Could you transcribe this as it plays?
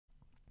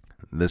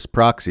this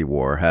proxy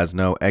war has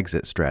no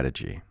exit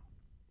strategy.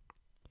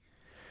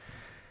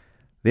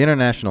 The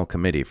International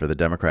Committee for the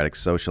Democratic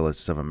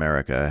Socialists of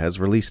America has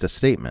released a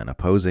statement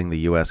opposing the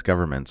U.S.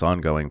 government's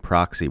ongoing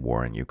proxy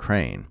war in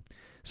Ukraine,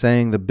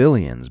 saying the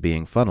billions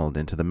being funneled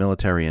into the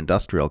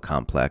military-industrial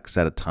complex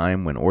at a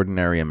time when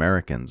ordinary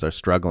Americans are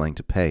struggling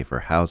to pay for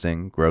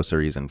housing,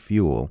 groceries, and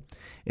fuel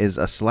is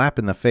a slap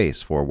in the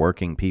face for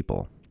working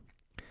people.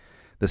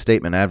 The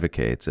statement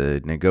advocates a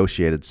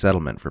negotiated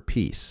settlement for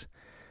peace,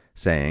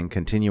 saying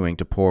continuing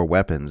to pour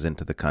weapons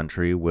into the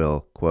country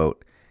will,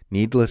 quote,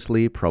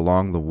 needlessly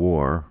prolong the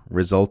war,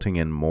 resulting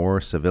in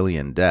more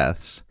civilian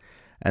deaths,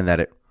 and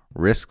that it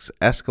risks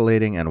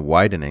escalating and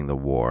widening the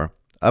war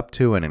up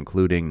to and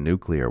including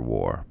nuclear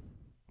war.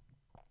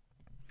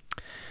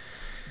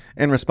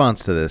 In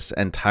response to this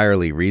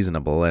entirely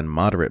reasonable and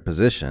moderate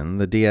position,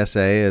 the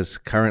DSA is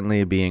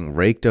currently being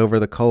raked over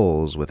the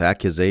coals with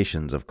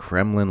accusations of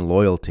Kremlin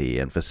loyalty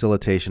and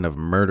facilitation of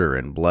murder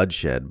and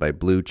bloodshed by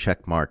blue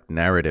checkmarked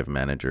narrative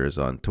managers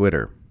on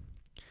Twitter.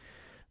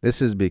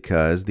 This is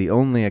because the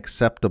only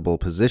acceptable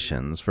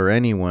positions for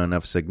anyone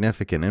of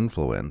significant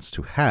influence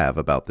to have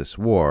about this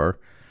war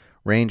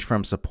range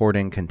from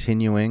supporting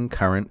continuing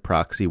current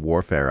proxy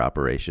warfare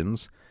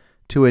operations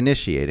to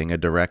initiating a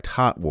direct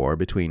hot war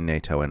between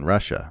NATO and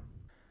Russia.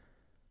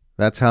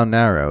 That's how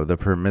narrow the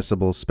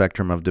permissible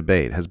spectrum of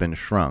debate has been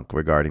shrunk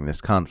regarding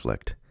this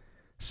conflict.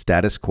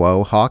 Status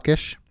quo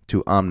hawkish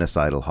to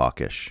omnicidal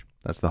hawkish.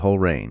 That's the whole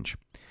range.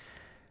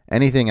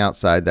 Anything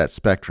outside that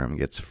spectrum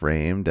gets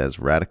framed as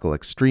radical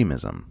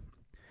extremism.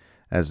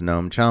 As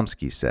Noam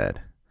Chomsky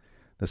said,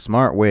 the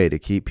smart way to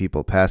keep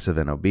people passive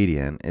and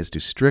obedient is to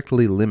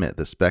strictly limit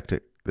the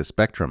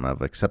spectrum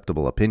of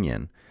acceptable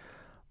opinion,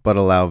 but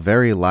allow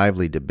very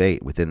lively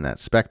debate within that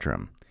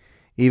spectrum,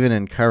 even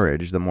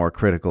encourage the more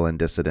critical and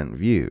dissident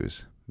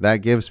views.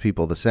 That gives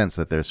people the sense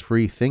that there's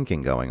free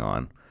thinking going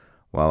on,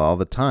 while all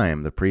the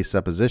time the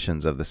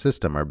presuppositions of the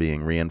system are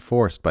being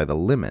reinforced by the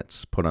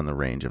limits put on the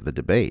range of the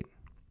debate.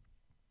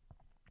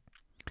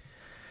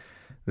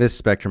 This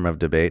spectrum of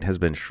debate has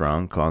been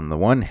shrunk on the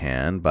one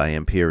hand by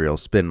imperial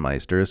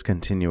spinmeisters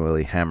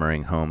continually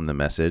hammering home the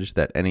message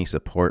that any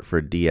support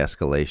for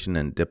de-escalation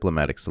and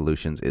diplomatic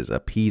solutions is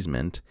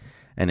appeasement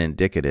and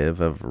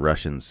indicative of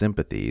Russian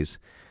sympathies,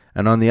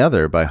 and on the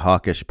other by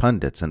hawkish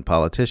pundits and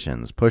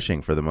politicians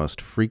pushing for the most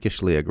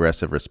freakishly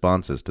aggressive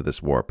responses to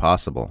this war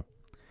possible.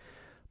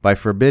 By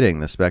forbidding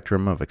the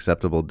spectrum of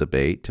acceptable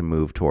debate to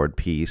move toward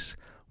peace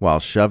while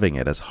shoving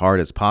it as hard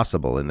as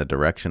possible in the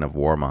direction of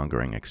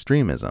warmongering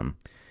extremism,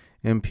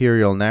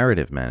 imperial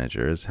narrative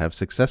managers have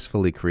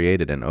successfully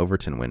created an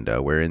Overton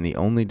window wherein the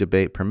only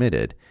debate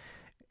permitted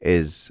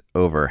is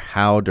over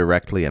how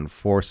directly and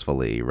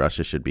forcefully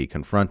Russia should be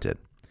confronted,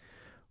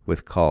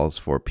 with calls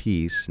for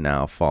peace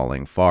now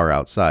falling far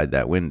outside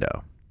that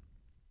window.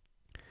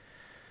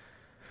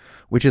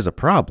 Which is a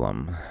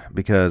problem,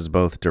 because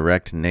both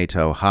direct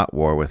NATO hot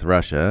war with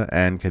Russia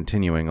and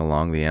continuing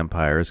along the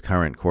empire's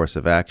current course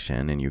of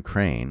action in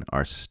Ukraine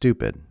are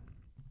stupid.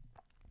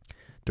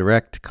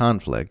 Direct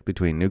conflict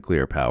between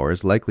nuclear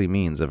powers likely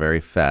means a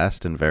very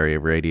fast and very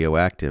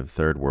radioactive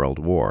Third World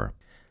War.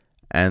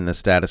 And the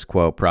status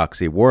quo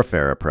proxy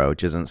warfare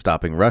approach isn't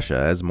stopping Russia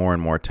as more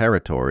and more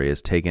territory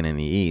is taken in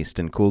the east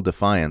in cool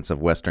defiance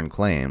of Western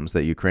claims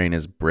that Ukraine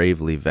is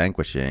bravely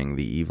vanquishing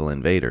the evil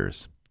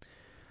invaders.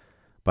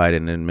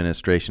 Biden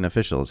administration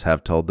officials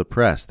have told the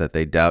press that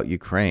they doubt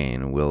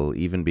Ukraine will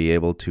even be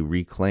able to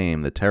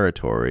reclaim the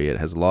territory it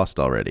has lost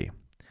already.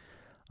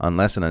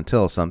 Unless and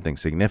until something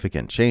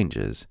significant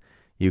changes,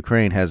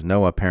 Ukraine has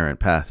no apparent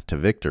path to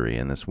victory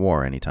in this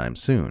war anytime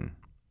soon.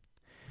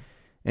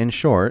 In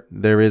short,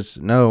 there is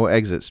no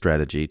exit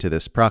strategy to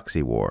this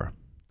proxy war.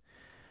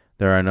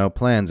 There are no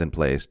plans in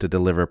place to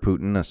deliver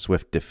Putin a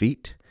swift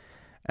defeat,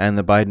 and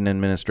the Biden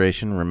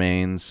administration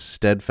remains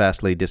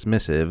steadfastly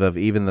dismissive of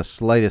even the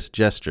slightest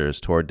gestures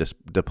toward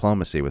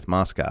diplomacy with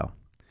Moscow.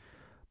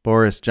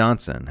 Boris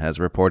Johnson has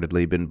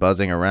reportedly been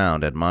buzzing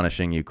around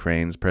admonishing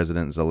Ukraine's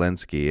President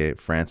Zelensky,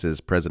 France's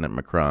President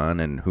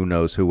Macron, and who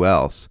knows who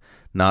else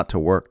not to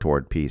work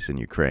toward peace in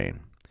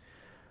Ukraine.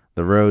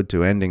 The road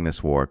to ending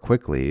this war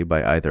quickly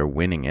by either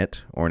winning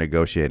it or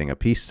negotiating a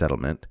peace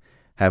settlement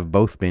have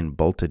both been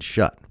bolted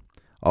shut,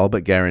 all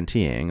but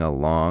guaranteeing a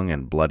long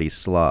and bloody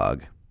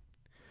slog.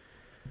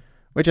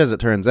 Which, as it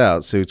turns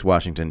out, suits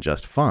Washington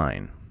just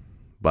fine.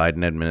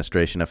 Biden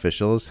administration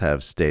officials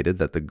have stated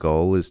that the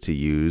goal is to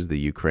use the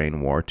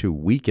Ukraine war to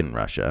weaken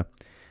Russia,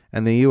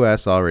 and the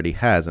U.S. already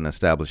has an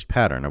established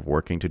pattern of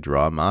working to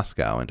draw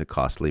Moscow into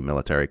costly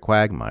military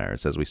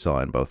quagmires, as we saw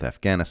in both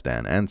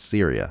Afghanistan and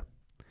Syria.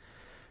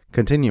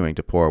 Continuing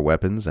to pour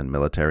weapons and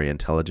military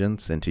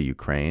intelligence into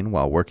Ukraine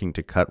while working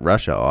to cut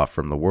Russia off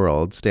from the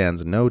world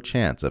stands no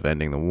chance of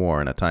ending the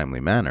war in a timely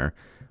manner,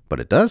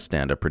 but it does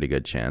stand a pretty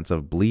good chance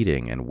of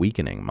bleeding and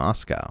weakening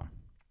Moscow.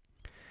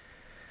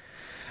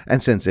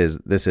 And since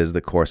this is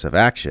the course of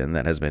action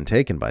that has been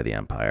taken by the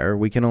empire,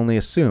 we can only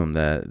assume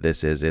that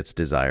this is its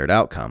desired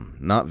outcome,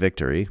 not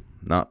victory,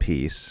 not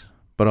peace,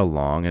 but a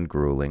long and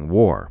grueling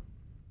war.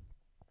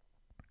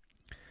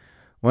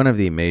 One of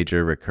the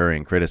major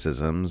recurring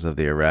criticisms of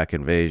the Iraq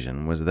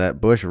invasion was that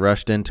Bush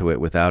rushed into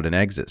it without an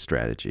exit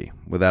strategy,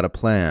 without a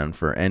plan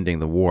for ending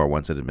the war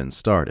once it had been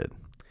started.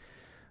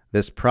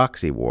 This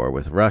proxy war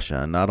with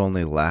Russia not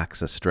only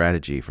lacks a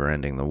strategy for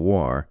ending the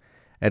war,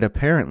 it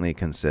apparently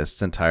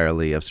consists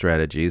entirely of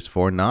strategies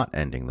for not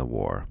ending the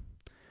war.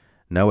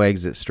 No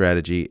exit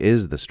strategy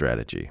is the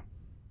strategy.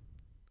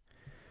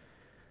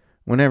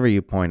 Whenever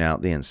you point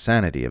out the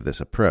insanity of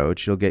this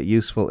approach, you'll get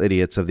useful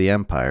idiots of the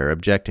empire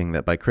objecting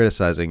that by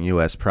criticizing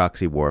U.S.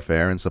 proxy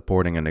warfare and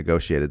supporting a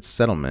negotiated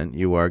settlement,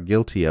 you are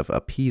guilty of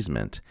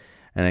appeasement,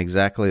 and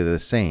exactly the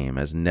same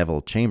as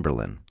Neville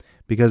Chamberlain,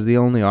 because the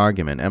only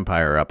argument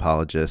empire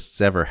apologists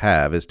ever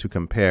have is to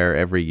compare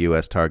every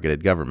U.S.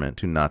 targeted government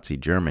to Nazi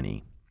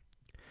Germany.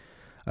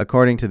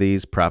 According to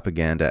these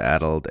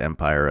propaganda-addled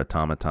empire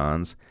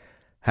automatons,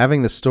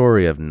 having the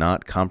story of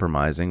not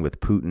compromising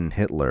with Putin,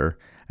 Hitler,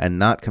 and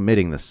not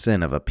committing the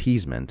sin of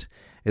appeasement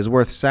is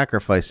worth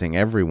sacrificing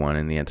everyone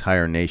in the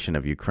entire nation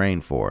of Ukraine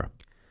for.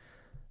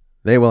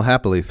 They will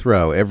happily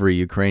throw every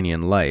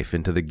Ukrainian life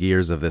into the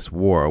gears of this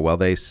war while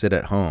they sit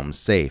at home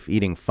safe,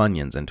 eating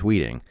Funyuns and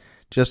tweeting,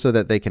 just so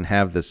that they can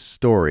have this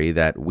story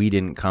that we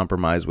didn't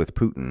compromise with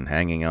Putin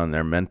hanging on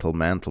their mental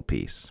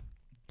mantelpiece.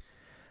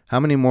 How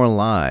many more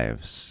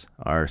lives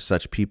are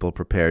such people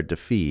prepared to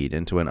feed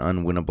into an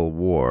unwinnable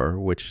war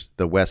which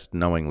the West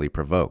knowingly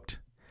provoked?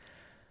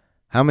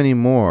 How many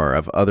more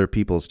of other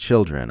people's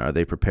children are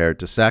they prepared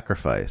to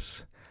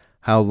sacrifice?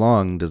 How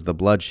long does the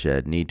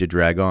bloodshed need to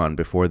drag on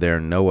before their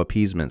no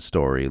appeasement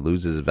story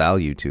loses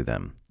value to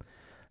them?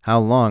 How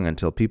long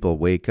until people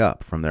wake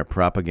up from their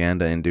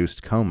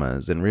propaganda-induced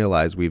comas and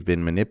realize we've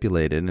been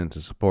manipulated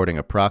into supporting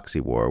a proxy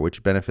war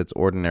which benefits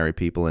ordinary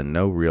people in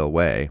no real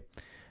way,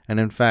 and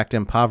in fact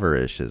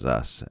impoverishes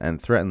us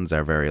and threatens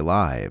our very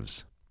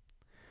lives?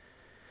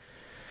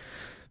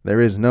 There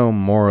is no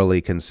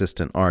morally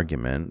consistent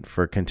argument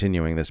for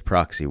continuing this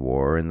proxy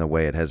war in the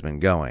way it has been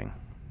going.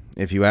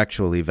 If you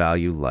actually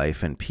value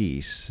life and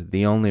peace,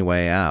 the only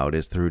way out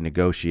is through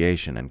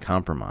negotiation and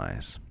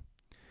compromise.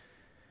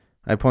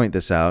 I point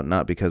this out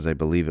not because I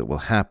believe it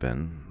will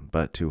happen,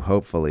 but to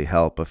hopefully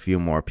help a few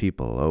more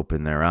people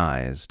open their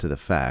eyes to the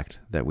fact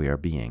that we are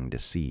being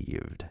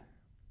deceived.